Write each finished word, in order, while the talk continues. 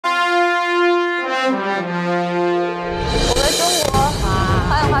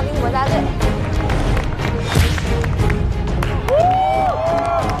家队。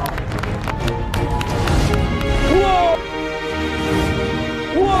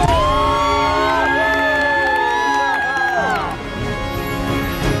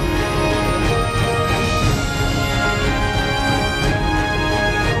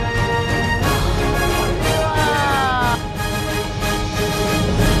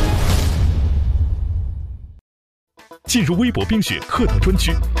进入微博冰雪课堂专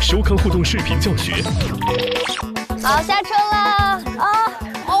区，收看互动视频教学。好，下车了啊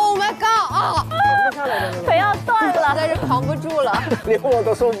 ！Oh my god！ 啊，腿要断了，实在是扛不住了，连我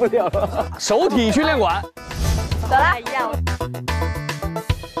都受不了了。手体训练馆，走了。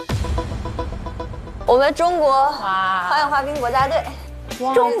我们中国花样滑冰国家队，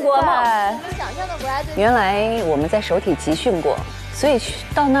中国嘛，想象的国家队。原来我们在首体集训过，所以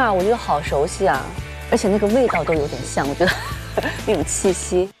到那儿我觉得好熟悉啊。 而且那个味道都有点像，我觉得那种气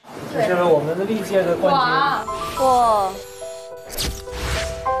息。这是我们的历届的冠军。哇！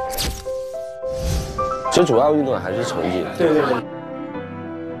其实主要运动还是成绩。对对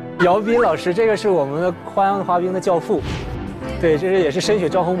对。姚斌老师，这个是我们的花样滑冰的教父。对，这是也是深雪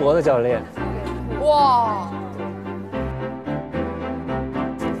赵宏博的教练。哇！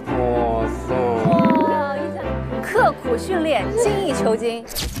哇塞！哇！刻苦训练，精益求精。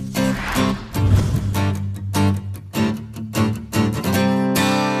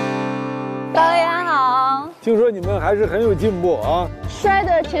 导演好，听说你们还是很有进步啊！摔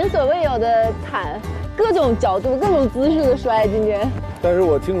的前所未有的惨，各种角度、各种姿势的摔，今天。但是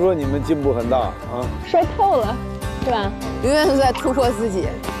我听说你们进步很大啊！摔透了，是吧？永远都在突破自己，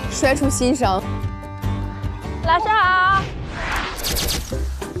摔出新伤。老师好，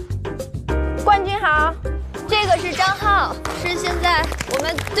冠军好，这个是张浩，是现在我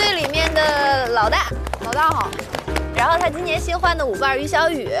们队里面的老大，老大好。 然后他今年新换的舞伴于小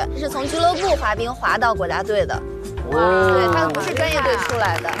雨是从俱乐部滑冰滑到国家队的，哇！对，他不是专业队出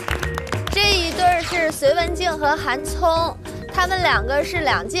来的。这一对是隋文静和韩聪，他们两个是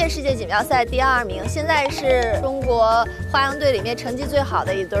2届世界锦标赛第2名，现在是中国花样队里面成绩最好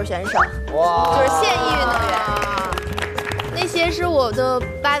的一对选手，哇！就是现役运动员。那些是我的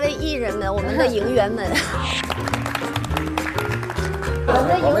8位艺人们，我们的营员们。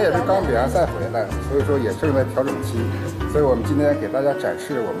我们也是刚比完赛回来，所以说也正在调整期，所以我们今天给大家展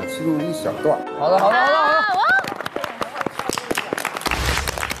示我们其中一小段。好的，好的，好的，好的。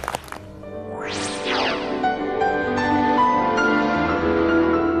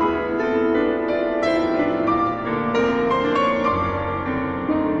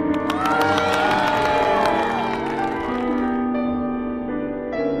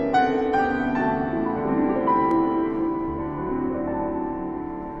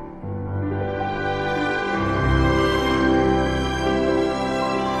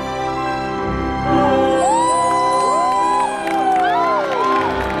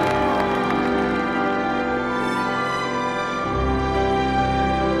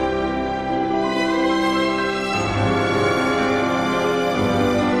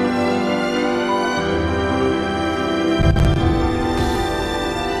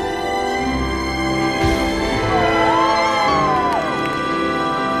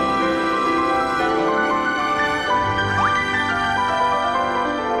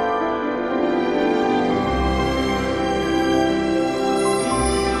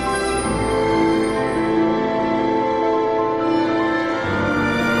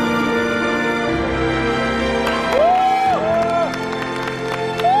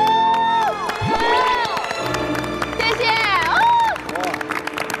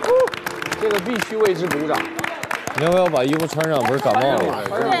 必须为之鼓掌！你要不要把衣服穿上？不是感冒了吗？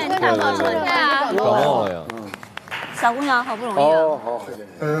对，你感冒了呀？感冒了呀！小姑娘好不容易啊！好。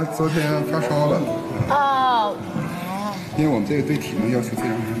昨天发烧了。哦。因为我们这个对体能要求非常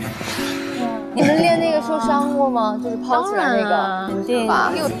高。你们练那个受伤过吗？就是抛起来那个，肯定。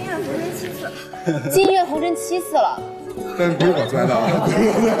有进医院红针7次了。但是不是我摔的啊！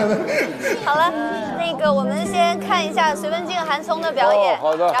好了，那个我们先看一下隋文静、韩聪的表演，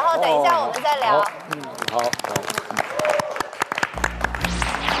好的。然后等一下我们再聊。好。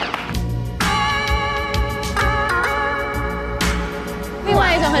另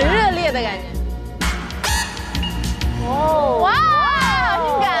外一种很热烈的感觉。哦，哇，好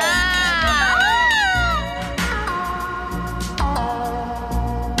性感啊！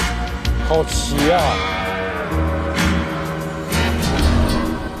好齐啊！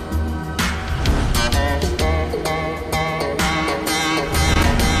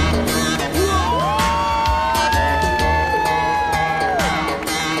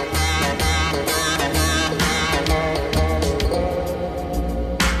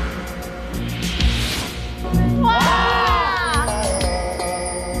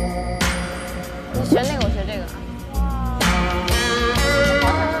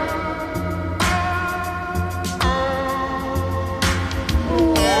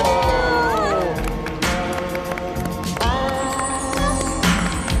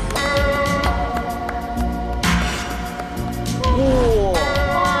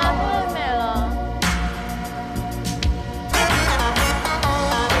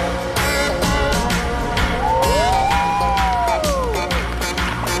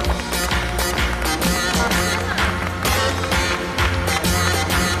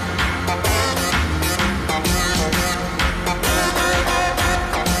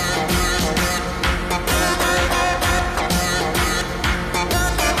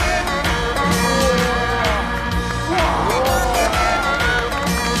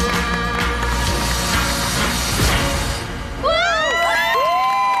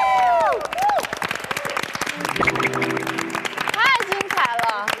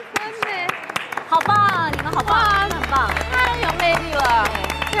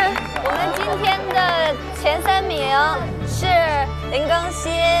林更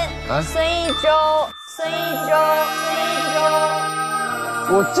新、孙艺洲。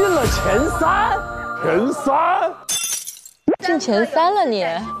我进了前3，进前3了你。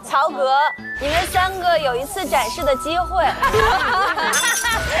曹格，你们3个有一次展示的机会。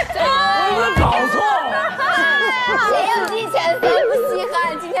我们搞错了。谁要进前3不稀罕？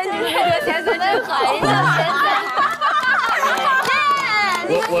今天就是这个前3最狠一个前3。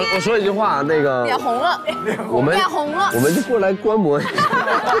我说一句话，那个脸红了，我们就过来观摩一下。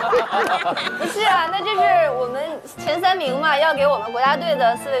不是啊，那这是我们前3名嘛，要给我们国家队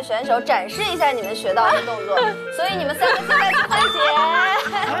的4位选手展示一下你们学到的动作，所以你们3个现在去换鞋。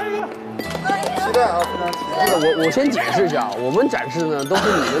期待啊，非常期待。我先解释一下，我们展示呢都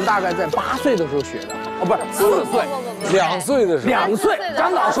是你们大概在8岁的时候学的，哦，不是4岁2岁的时候，2岁。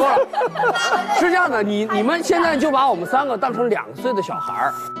张导说了，是这样的，你们现在就把我们3个当成2岁的小孩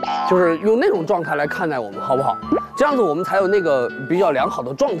儿，就是用那种状态来看待我们，好不好？这样子我们才有那个比较良好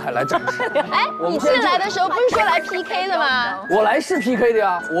的状态来展示。哎，你进来的时候不是说来 PK 的吗？我来是 PK 的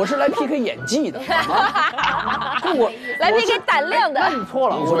呀，我是来 PK 演技的。我来 PK 胆量的。那你错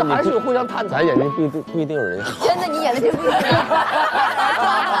了，我们还是有互相探讨。咱演的不一定有人好。真的，你演的就不一样。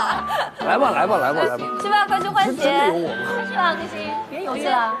来吧。去吧，快去换鞋。真的有我吗？是吧，更新，别犹豫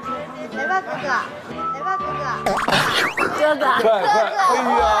了。来吧，哥哥。快，哎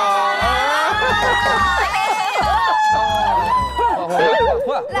呀！快！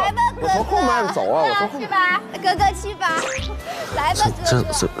来吧，哥哥。我从后面走啊，我从后面。去吧，哥哥去吧。来吧，哥哥。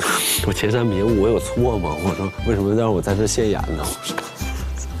我前3名我有错吗？我说为什么让我在这现眼呢？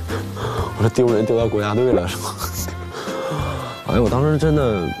我说丢人丢到国家队了是吧？哎呀，我当时真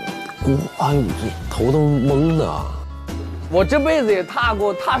的，哎呦，头都懵的。我这辈子也踏上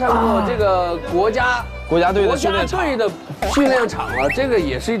过这个国家队的训练场了，这个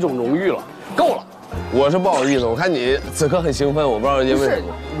也是一种荣誉了，够了。我是不好意思，我看你此刻很兴奋，我不知道因为什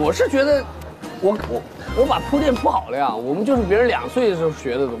么。我是觉得，我把铺垫铺好了呀，我们就是别人2岁的时候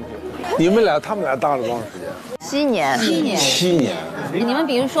学的东西。他们俩大了多长时间？7年。7年。你们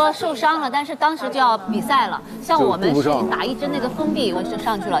比如说受伤了，但是当时就要比赛了，像我们是打一针那个封闭，我就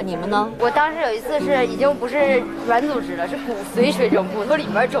上去了。你们呢？我当时有一次是已经不是软组织了，是骨髓水肿，骨头里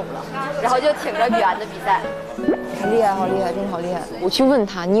面肿了，然后就挺着比完的比赛。好厉害，真的好厉害！我去问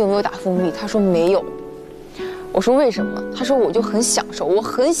他你有没有打封闭，他说没有。我说为什么？他说我就很享受，我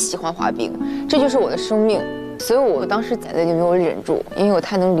很喜欢滑冰，这就是我的生命。所以我当时在那就没有忍住，因为我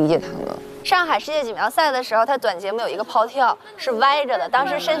太能理解他了。上海世界锦标赛的时候，他短节目有一个抛跳是歪着的，当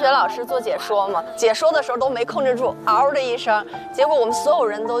时申雪老师做解说嘛，解说的时候都没控制住，嗷的一声，结果我们所有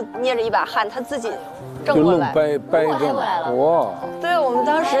人都捏着一把汗，他自己正过来，掰正了，哇！对我们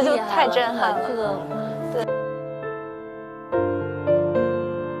当时就太震撼了，这个，对。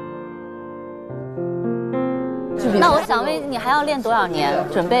那我想问你还要练多少年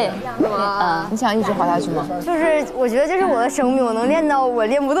准备？你想一直滑下去吗？就是我觉得这是我的生命，我能练到我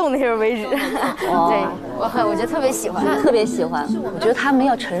练不动那时候为止。对，我觉得特别喜欢，特别喜欢。我觉得他们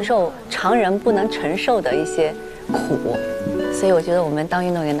要承受常人不能承受的一些苦，所以我觉得我们当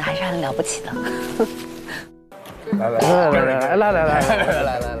运动员的还是很了不起的。来，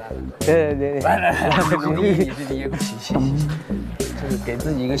鼓励你自己一个起劲，就是给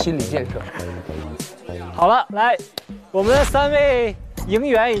自己一个心理建设。好了，来，我们的3位营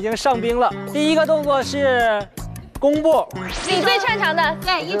员已经上冰了。第一个动作是弓步，你最擅长的，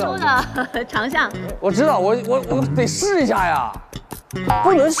对一周的长项。我知道，我得试一下呀，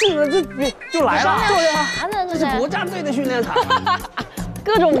不能试了就来了，这是国家队的训练场，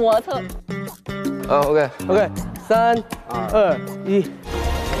各种模特。OK， 3、2、1。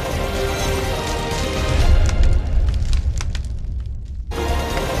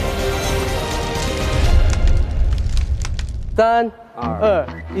3、2、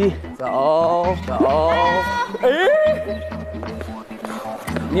1，走。哎，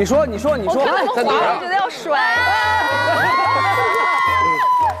你说，在哪儿？我觉得要摔。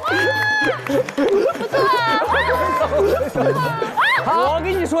我跟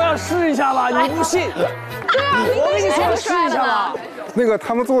你说要试一下吧，你不信？我跟你说试一下吧。那个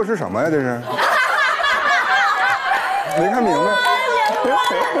他们做的是什么呀？这是？没看明白。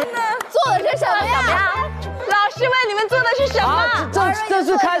做的是什么呀？老师问你们做的是什么？这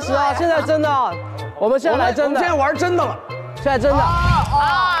是开始啊！现在真的，我们现在来真的，我们现在玩真的了，现在真的。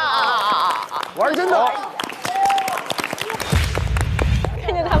玩真的。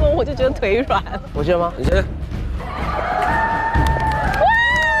看见他们我就觉得腿软。我先吗？你先。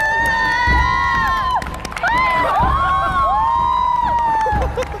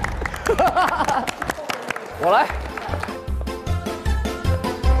我来。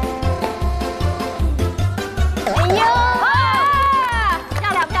哎呦！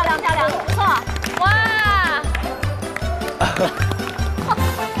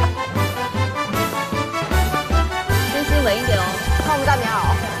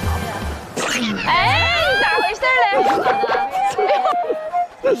事嘞。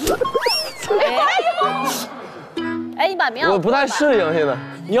哎，你把棉袄。我不太适应现在。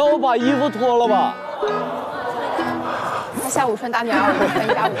你要我把衣服脱了吧？他下午穿大棉袄，我穿一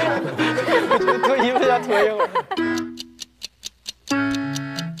下午。脱衣服要脱一会儿。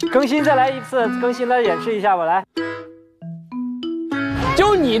更新再来一次，更新来演示一下吧，来。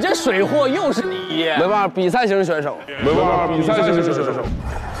就你这水货又是你，没办法，比赛型选手，没办法，比赛型选手。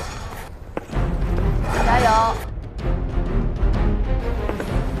加油！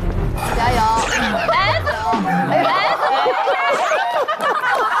加油！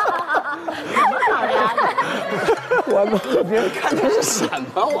我们别人看的是什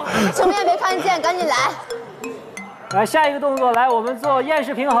么玩意儿？什么也没看见，赶紧来！来下一个动作，来我们做厌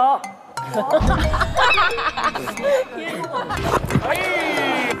世平衡。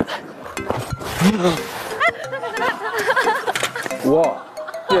哇，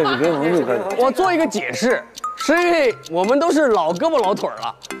电视平衡就开始。我做一个解释，是因为我们都是老胳膊老腿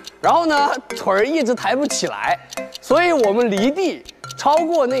了，然后呢腿儿一直抬不起来，所以我们离地超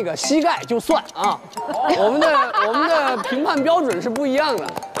过那个膝盖就算啊。我们的评判标准是不一样的，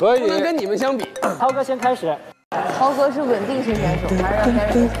可以不能跟你们相比。涛哥先开始。涛哥是稳定型选手，还是要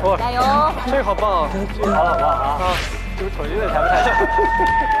开始？加油！这个好棒，这个好棒啊！这个腿有点抬不太起来。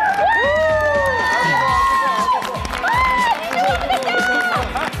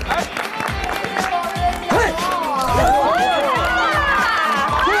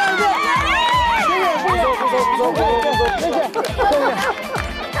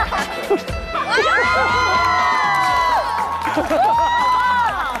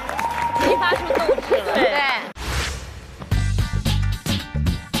激发出斗志了。对。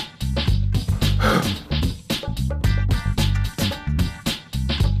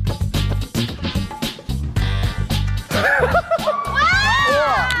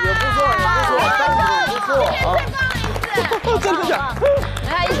也不错，不错啊！真的假？他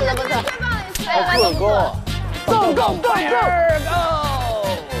一直都不错，好可高。Go go go go！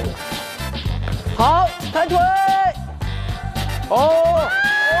 好，抬腿。哦。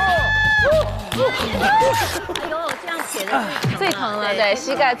有这样铁的最疼了，对，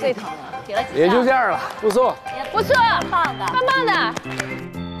膝盖最疼了。也就这样了，不错，不错，棒的，棒棒的。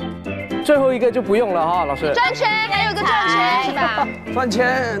最后一个就不用了哈，老师。转圈，还有个转圈是吧？转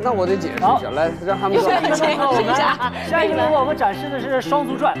圈，那我得解释一下，来让他们转。下一个动作我们展示的是双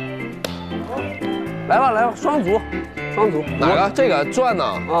足转。来吧，来吧，双足。哪个？这个转呢？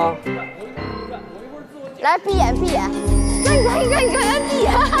啊。来闭眼，闭眼。你看，闭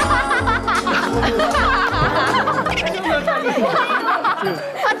眼。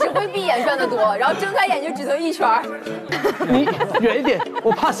他只会闭眼转的多，然后睁开眼就只能一圈。你远一点，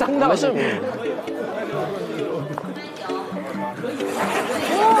我怕伤到。没事。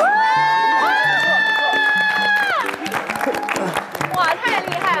哇，太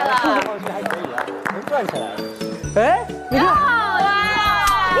厉害了！还可以啊，能转起来。哎，你看。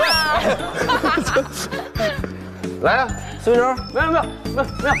来啊，孙周。没有，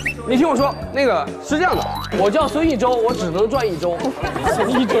你听我说，那个是这样的，我叫孙一周，我只能转一周。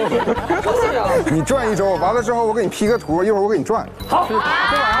一周。你转一周，完了之后我给你 P 个图，一会儿我给你转。好。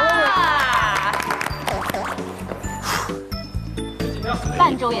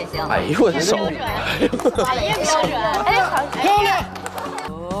半周也行。哎呦我的手！哎呀，标准！哎，漂亮！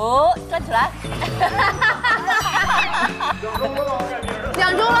哦，转起来。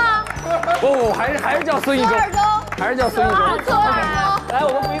2周了。不，还是叫孙一周。还是叫孙一周。来，我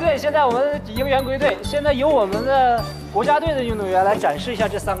们归队，现在我们应援归队，现在由我们的国家队的运动员来展示一下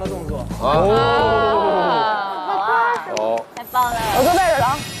这3个动作。哦，太棒了！我都带着了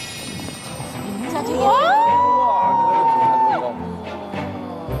啊。像这个。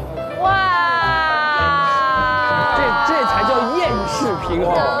哇！这才叫厌世平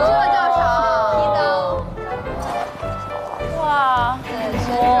衡。这叫啥？一刀。哇！旋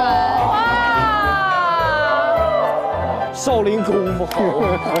转。哇！少林功夫好。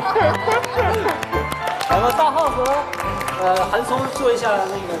来吧，大浩和韩松做一下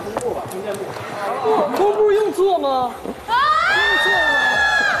那个弓步吧，弓箭步。弓步用做吗？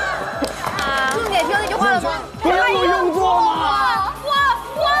重点听那句话了吗？不要用做吗？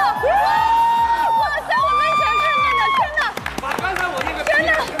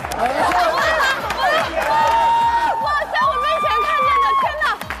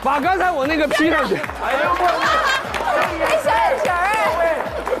把刚才我那个 P 上去。哎呀我！小眼神儿，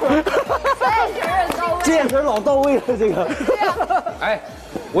小眼神儿到位，这眼神老到位了，这个。哎，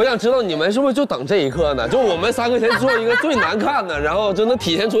我想知道你们是不是就等这一刻呢？就我们3个先做一个最难看的，然后就能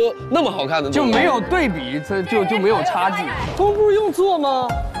体现出那么好看的，就没有对比，这就没有差距。弓步用做吗？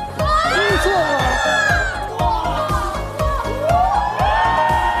用做吗？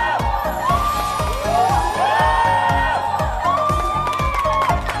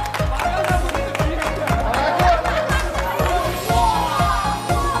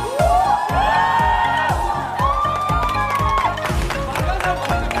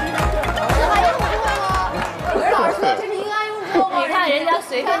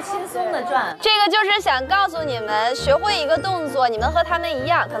就是想告诉你们，学会一个动作，你们和他们一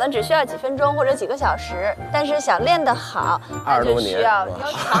样，可能只需要几分钟或者几个小时，但是想练得好，那就需要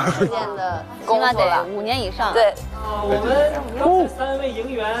长时间的功夫了，起码得5年以上。对，我们3位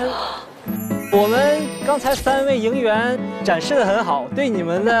营员，我们刚才3位营员展示得很好，对你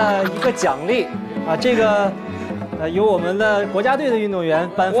们的一个奖励啊，这个由我们的国家队的运动员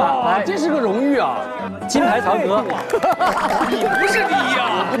颁发。来，这是个荣誉啊！金牌曹格，你不是第一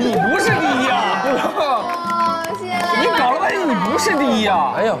啊！你不是第一啊！哦，谢谢。你搞了半天你不是第一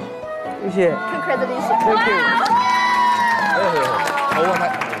啊！哎呦，谢谢。看 credit 我牌，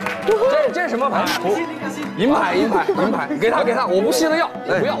这是什么牌？银牌，给他，我不稀得要，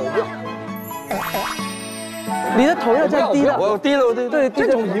我不要。你的头要站低了，我低了，对，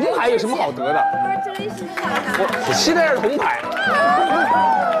这种银牌有什么好得的？我期待是铜牌。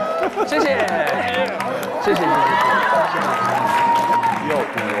谢谢。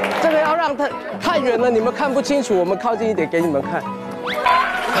这个要让太远了，你们看不清楚，我们靠近一点给你们看。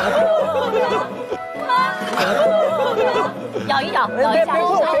咬一下，咬一下。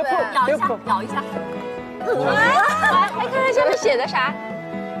来看看上面写的啥？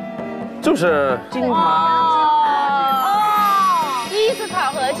就是金牌。第一次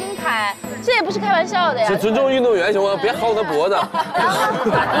考核金牌，这也不是开玩笑的呀。尊重运动员行吗？别薅他脖子。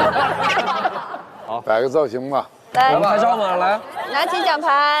好，摆个造型吧。来，我们拍照吗？来，拿起奖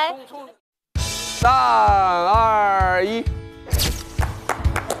牌。3、2、1。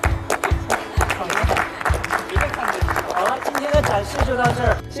好了，今天的展示就到这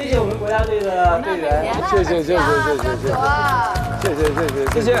儿，谢谢我们国家队的队员，谢谢。哇，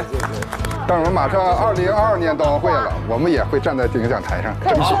谢谢。但我们马上2022年冬奥会了，我们也会站在领奖台上，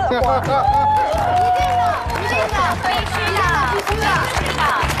争取。一定的，可以去的，必须的。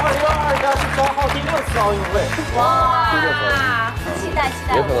2022年是招号第6次奥运会。哇，期待。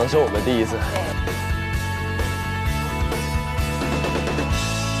也可能是我们第一次。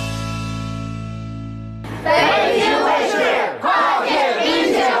北京卫视快点冰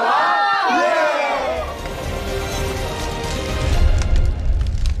雪王。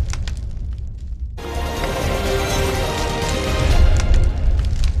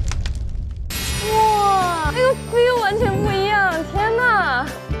哇，那个 feel 完全不一样！天哪！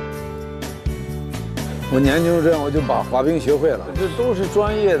我年轻这样，我就把滑冰学会了，这都是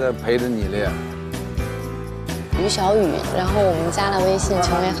专业的陪着你练。于小雨，然后我们加了微信，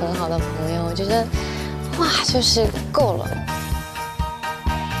成为很好的朋友。我觉得，哇，就是够了。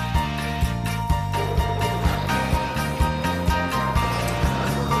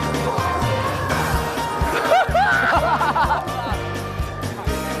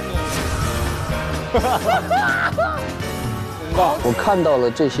我看到了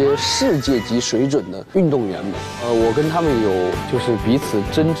这些世界级水准的运动员们，我跟他们有就是彼此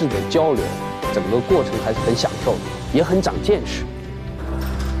真挚的交流，整个过程还是很享受的，也很长见识。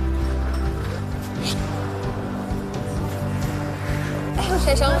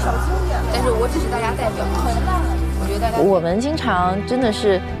晒伤手，但是我只是大家代表。我觉得大家我们经常真的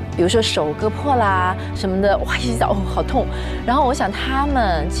是，比如说手割破啦什么的，哇一脚好痛。然后我想他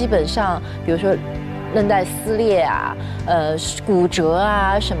们基本上，比如说韧带撕裂啊，骨折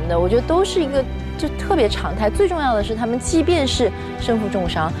啊什么的，我觉得都是一个就特别常态。最重要的是，他们即便是身负重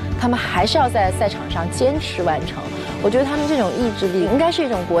伤，他们还是要在赛场上坚持完成。我觉得他们这种意志力应该是一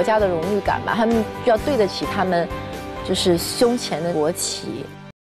种国家的荣誉感吧，他们要对得起他们就是胸前的国旗。